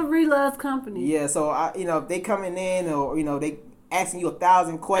drama. Misery loves company. Yeah, so if they coming in or they asking you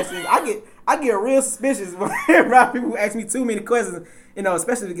 1,000 questions, I get real suspicious when around people who ask me too many questions.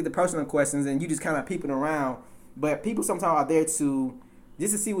 Especially if you get the personal questions and you just kind of peeping around. But people sometimes are there just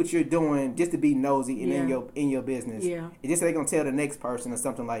to see what you're doing, just to be nosy and in your business. Yeah. It's just so they gonna tell the next person or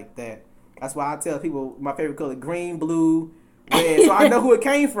something like that. That's why I tell people my favorite color: green, blue, red, so I know who it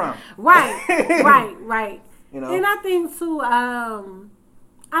came from. Right. And I think too, I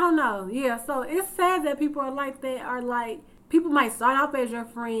don't know. Yeah, so it's sad that people are like that, are like people might start off as your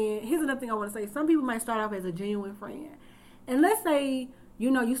friend. Here's another thing I want to say. Some people might start off as a genuine friend. And let's say,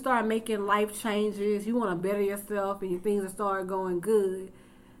 you start making life changes. You want to better yourself and things start going good.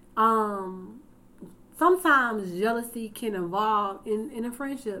 Sometimes jealousy can evolve in a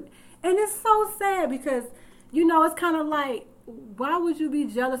friendship. And it's so sad because, it's kind of like, why would you be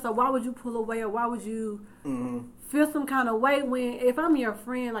jealous, or why would you pull away, or why would you feel some kind of way when, if I'm your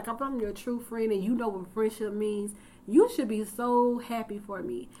friend, like if I'm your true friend and you know what friendship means, you should be so happy for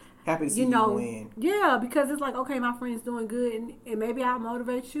me. Happy to see you win. Yeah, because it's like, okay, my friend's doing good, and maybe I'll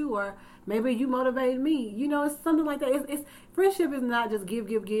motivate you, or maybe you motivate me. It's something like that. It's friendship is not just give,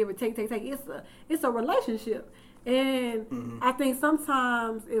 or take. It's a relationship. And I think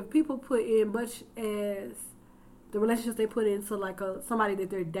sometimes if people put in much as the relationships they put into like somebody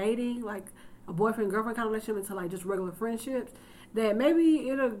that they're dating, like a boyfriend-girlfriend kind of relationship, into like just regular friendships, that maybe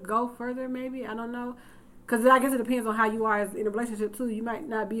it'll go further, maybe. I don't know. Because I guess it depends on how you are in a relationship, too. You might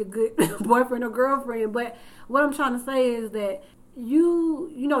not be a good boyfriend or girlfriend. But what I'm trying to say is that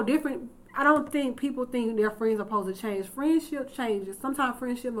different... I don't think people think their friends are supposed to change. Friendship changes. Sometimes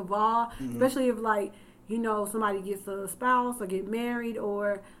friendship evolve, especially if, like, somebody gets a spouse or get married,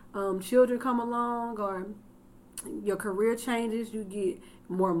 or children come along, or your career changes, you get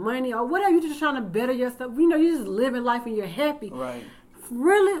more money, or whatever. You're just trying to better yourself. You're just living life and you're happy. Right.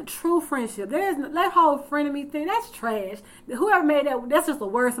 Really true friendship. There's that whole frenemy thing. That's trash. Whoever made that, that's just a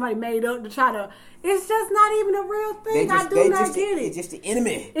word somebody made up to try to. It's just not even a real thing. I do not get it. It's just the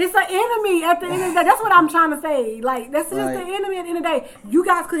enemy. It's an enemy at the end of the day. That's what I'm trying to say. Like, that's just the enemy at the end of the day. You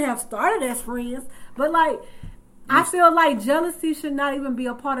guys could have started as friends, but like, I feel like jealousy should not even be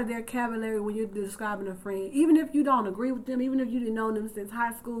a part of their vocabulary when you're describing a friend. Even if you don't agree with them, even if you didn't know them since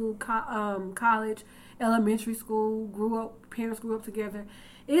high school, college, elementary school, parents grew up together.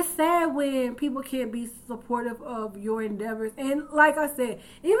 It's sad when people can't be supportive of your endeavors. And like I said,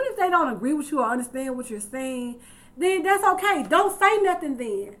 even if they don't agree with you or understand what you're saying, then that's okay. Don't say nothing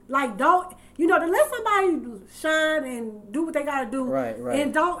then. Like, don't, to let somebody shine and do what they got to do. Right.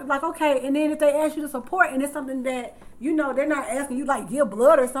 And don't, like, okay, and then if they ask you to support and it's something that, they're not asking you, like, give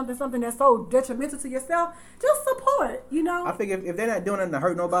blood or something that's so detrimental to yourself, just support, I think if they're not doing nothing to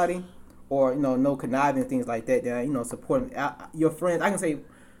hurt nobody, or, no conniving, things like that, then, support your friends. I can say, as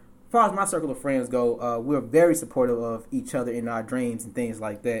far as my circle of friends go, we're very supportive of each other in our dreams and things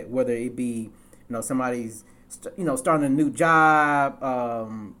like that, whether it be, somebody's, starting a new job,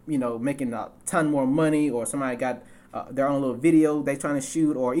 making a ton more money, or somebody got their own little video they trying to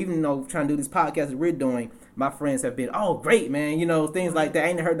shoot, or even, trying to do this podcast that we're doing. My friends have been, oh, great, man, things like that. I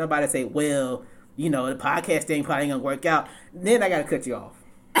ain't heard nobody say, well, the podcast thing probably ain't gonna work out. Then I got to cut you off.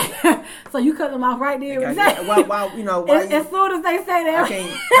 So you cut them off right there. As soon as they say that, I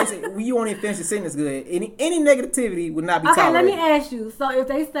can't. You won't even finish the sentence good. Any negativity would not be tolerated. Okay, let me ask you. So if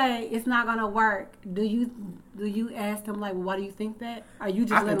they say it's not gonna work, do you ask them, like, well, why do you think that? Or you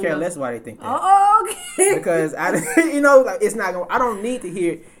just? I can care less why they think that. Oh, okay. Because it's not gonna. I don't need to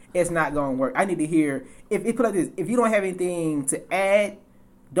hear it's not gonna work. I need to hear if put like this. If you don't have anything to add,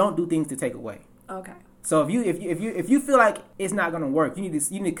 don't do things to take away. Okay. So if you feel like it's not gonna work, you need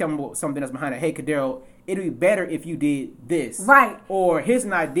to come up with something that's behind it. Hey, Kadero, it'd be better if you did this, right? Or here's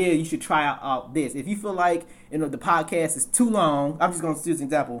an idea, you should try out this. If you feel like the podcast is too long, I'm just gonna use an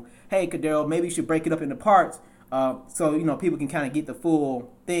example. Hey, Kadero, maybe you should break it up into parts, so people can kind of get the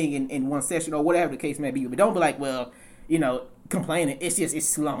full thing in one session, or whatever the case may be. But don't be like, well, complaining. It's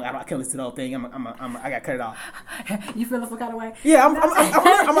too long. I can't listen to the whole thing. I got to cut it off. You feel some kind of way? Yeah,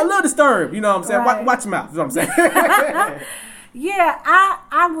 I'm a little disturbed. You know what I'm saying? Right. Watch your mouth. Is what I'm saying. Yeah,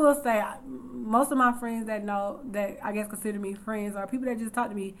 I will say most of my friends that I guess consider me friends are people that just talk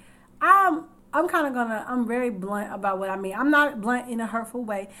to me. I'm I'm very blunt about what I mean. I'm not blunt in a hurtful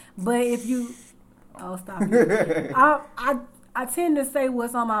way, but if you, stop it. I tend to say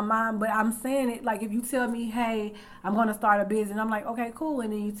what's on my mind, but I'm saying it like if you tell me, hey, I'm going to start a business, and I'm like, okay, cool,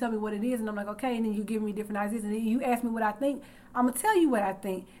 and then you tell me what it is, and I'm like, okay, and then you give me different ideas, and then you ask me what I think, I'm going to tell you what I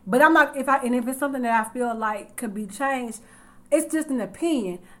think. But I'm not, if it's something that I feel like could be changed, it's just an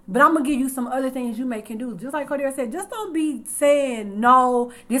opinion. But I'm going to give you some other things you can do. Just like Cordero said, just don't be saying,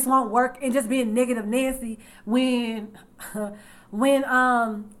 no, this won't work, and just being negative Nancy when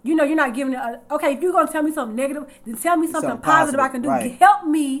you're not giving it okay, if you're going to tell me something negative, then tell me something positive I can do. Right. Help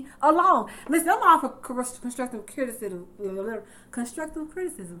me along. Listen, I'm all for constructive criticism. There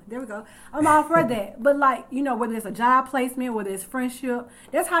we go. I'm all for that. But whether it's a job placement, whether it's friendship,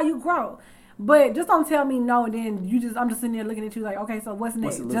 that's how you grow. But just don't tell me no, and then I'm just sitting there looking at you like, okay, so what's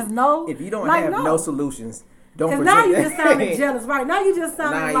next? Just no? If you don't have no solutions, Because now you just sounded jealous, right? Now you just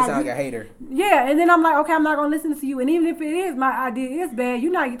sound like a hater. Yeah, and then I'm like, okay, I'm not gonna listen to you. And even if it is my idea is bad,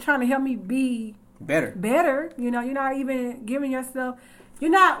 you're not trying to help me be better. You know, you're not even giving yourself. We're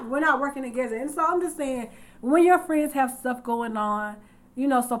not working together. And so I'm just saying, when your friends have stuff going on, you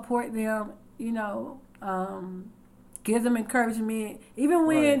know, support them. You know, give them encouragement, even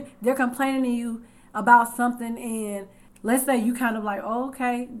when they're complaining to you about something and. Let's say you kind of like, oh,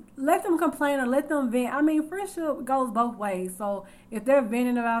 okay, let them complain or let them vent. I mean, friendship goes both ways. So if they're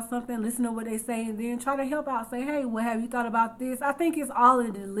venting about something, listen to what they say and then try to help out. Say, hey, what have you thought about this? I think it's all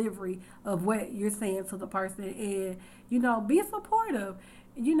in the delivery of what you're saying to the person. And, you know, be supportive.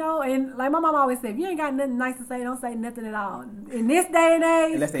 You know, and like my mom always said, if you ain't got nothing nice to say, don't say nothing at all. In this day and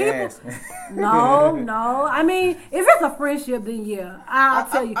age, unless they ask. No. I mean, if it's a friendship, then yeah, I'll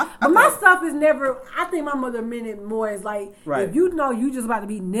tell you. But my stuff is never. I think my mother meant it more as like, if you know you just about to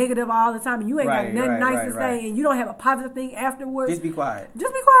be negative all the time and you ain't got nothing nice to say and you don't have a positive thing afterwards, just be quiet.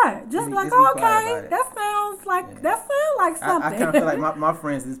 Just be quiet. Just be like, oh, okay, that sounds like something. I kind of feel like my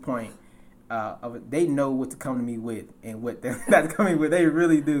friends at this point. They know what to come to me with and what they're not coming with. They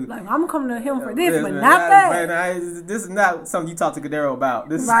really do. Like, I'm coming to him for this, but not that. This is not something you talk to Cadero about.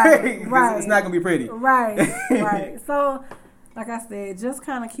 This right. It's not going to be pretty. Right. So, like I said, just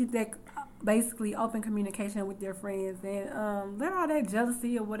kind of keep that basically open communication with your friends and let all that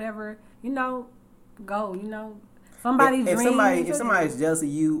jealousy or whatever, you know, go, you know. If somebody's jealous of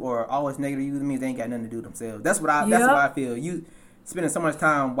you or always negative of you, that means they ain't got nothing to do with themselves. That's what I feel. You spending so much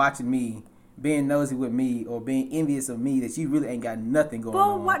time watching me, being nosy with me, or being envious of me that you really ain't got nothing going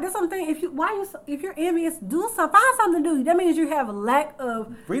on. Well, that's something. If you're envious, do something. Find something to do. That means you have a lack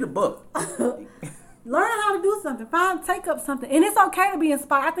of. Read a book. Learn how to do something. Take up something, and it's okay to be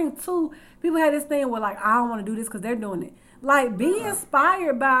inspired. I think too, people have this thing where like, I don't want to do this because they're doing it. Like, be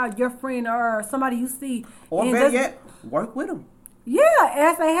inspired by your friend or somebody you see, or better yet, work with them. Yeah,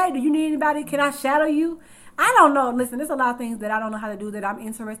 ask, say, hey, do you need anybody? Can I shadow you? I don't know. Listen, there's a lot of things that I don't know how to do that I'm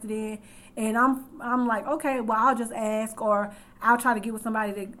interested in. And I'm like, okay, well, I'll just ask, or I'll try to get with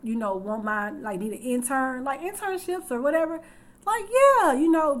somebody that, you know, won't mind, like, need an intern, like internships or whatever. Like, yeah, you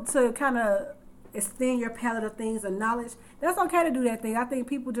know, to kind of extend your palette of things and knowledge. That's okay to do that thing. I think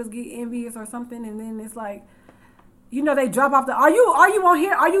people just get envious or something, and then it's like, you know, they drop off are you on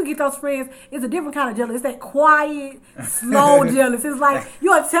here? Are you get those friends? It's a different kind of jealous. It's that quiet, slow jealous. It's like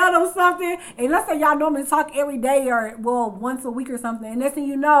you'll tell them something, and let's say y'all normally talk every day or once a week or something, and next thing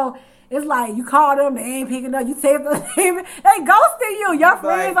you know, it's like you call them, they ain't picking up. You text them, they ghosting you. Your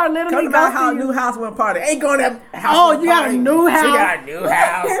friends are literally ghosting you. New housewarming party. Ain't going to house. Oh, you got a new house. She got a new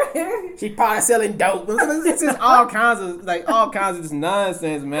house. She probably selling dope. It's just all kinds of just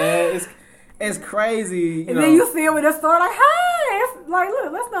nonsense, man. It's crazy, and then you see it with a store like, hey, it's like,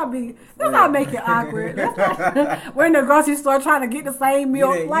 look, let's not make it awkward. We're in the grocery store trying to get the same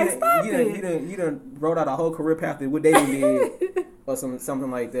milk. Stop it. You done wrote out a whole career path of what they did, or something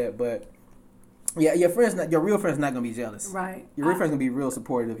like that. But yeah, your real friend's not gonna be jealous. Right. Your real friend's gonna be real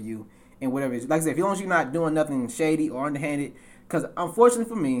supportive of you and whatever. Like I said, as long as you're not doing nothing shady or underhanded, because unfortunately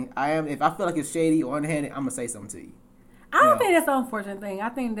for me, if I feel like it's shady or underhanded, I'm gonna say something to you. I don't think that's an unfortunate thing. I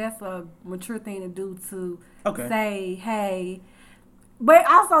think that's a mature thing to do to say, hey. But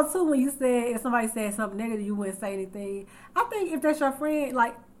also, too, when you said, if somebody said something negative, you wouldn't say anything. I think if that's your friend,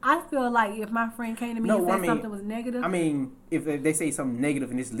 like, I feel like if my friend came to me and said something was negative. I mean, if they say something negative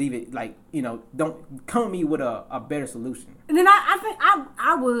and just leave it, like, you know, don't come to me with a better solution. And then I think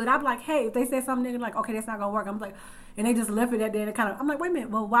I would. I'd be like, hey, if they say something negative, like, okay, that's not going to work. I'm like, and they just left it at that. And I'm like, wait a minute,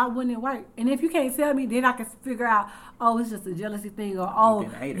 well, why wouldn't it work? And if you can't tell me, then I can figure out, oh, it's just a jealousy thing, or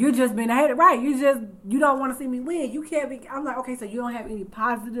you're just being a hater, right? You don't want to see me win. You can't be. I'm like, okay, so you don't have any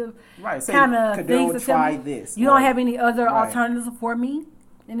positive kind of things to tell me. This. You don't have any other alternatives for me.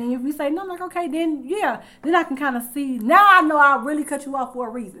 And then if you say no, I'm like, okay, then I can kind of see. Now I know I really cut you off for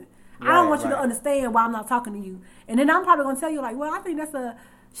a reason. I don't want you to understand why I'm not talking to you. And then I'm probably gonna tell you like, well, I think that's a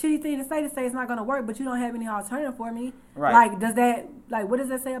shitty thing to say it's not gonna work, but you don't have any alternative for me. Right. Like, what does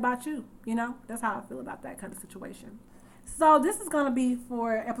that say about you? You know, that's how I feel about that kind of situation. So this is gonna be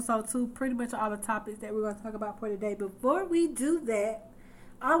for episode 2, pretty much all the topics that we're gonna talk about for today. Before we do that,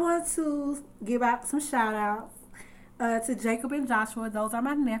 I want to give out some shout outs. To Jacob and Joshua. Those are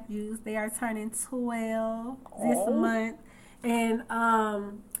my nephews. They are turning 12 this month. And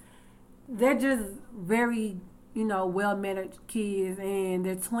they're just very, you know, well-mannered kids. And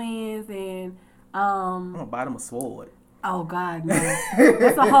they're twins. And I'm going to buy them a sword. Oh, God, no.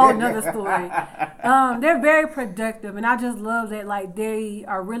 That's a whole nother story. They're very productive. And I just love that, like, they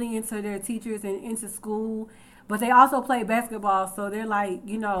are really into their teachers and into school. but they also play basketball, so they're like,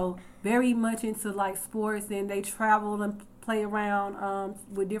 very much into like sports, and they travel and play around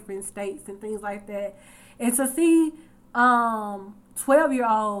with different states and things like that. And to see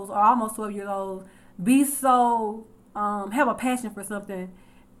 12-year-olds or almost 12-year-olds be so have a passion for something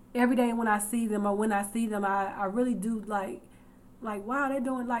every day when I see them, I really do like wow, they're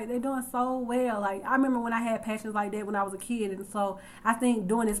doing so well. Like, I remember when I had passions like that when I was a kid, and so I think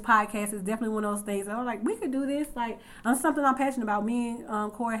doing this podcast is definitely one of those things that I'm like, we could do this. Like, something I'm passionate about. Me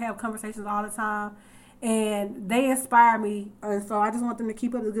and Corey have conversations all the time, and they inspire me, and so I just want them to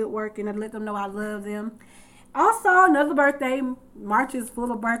keep up the good work and to let them know I love them. Also, another birthday. March is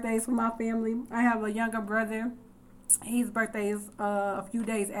full of birthdays for my family. I have a younger brother. His birthday is a few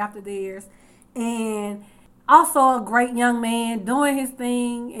days after theirs, and also a great young man doing his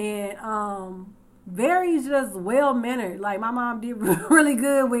thing, and very just well-mannered. Like, my mom did really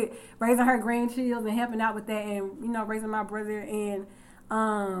good with raising her grandchildren and helping out with that, and, raising my brother. And,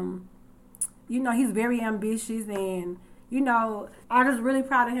 he's very ambitious, and, I'm just really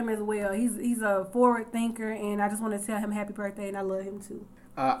proud of him as well. He's a forward thinker, and I just want to tell him happy birthday, and I love him too.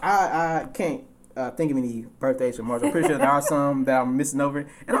 I can't think of any birthdays from March. I'm pretty sure there are some that I'm missing over,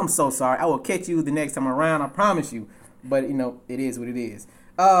 and I'm so sorry. I will catch you the next time around, I promise you. But it is what it is.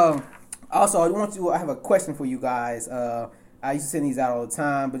 Also, I have a question for you guys. I used to send these out all the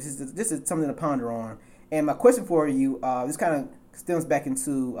time, but this is something to ponder on. And my question for you, this kind of stems back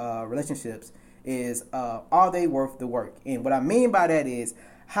into relationships, is are they worth the work? And what I mean by that is,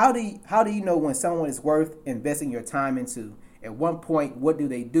 how do you know when someone is worth investing your time into? At one point, what do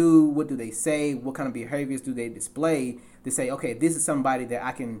they do? What do they say? What kind of behaviors do they display to say, okay, this is somebody that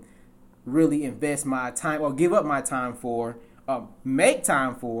I can really invest my time or give up my time for, make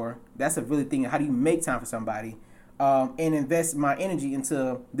time for? That's a really thing. How do you make time for somebody and invest my energy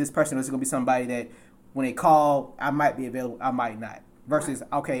into this person? This is going to be somebody that when they call, I might be available, I might not. Versus,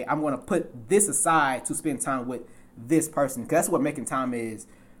 okay, I'm going to put this aside to spend time with this person. Because that's what making time is.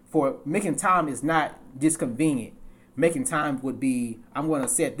 For making time is not just convenient. Making time would be, I'm going to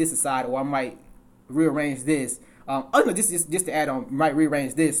set this aside, or I might rearrange this. Just to add on, might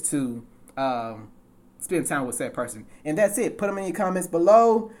rearrange this to spend time with said person. And that's it. Put them in your comments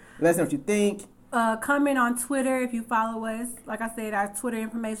below. Let us know what you think. Comment on Twitter if you follow us. Like I said, our Twitter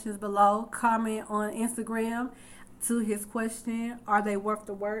information is below. Comment on Instagram to his question, are they worth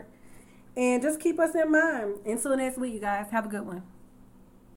the work? And just keep us in mind. Until next week, you guys. Have a good one.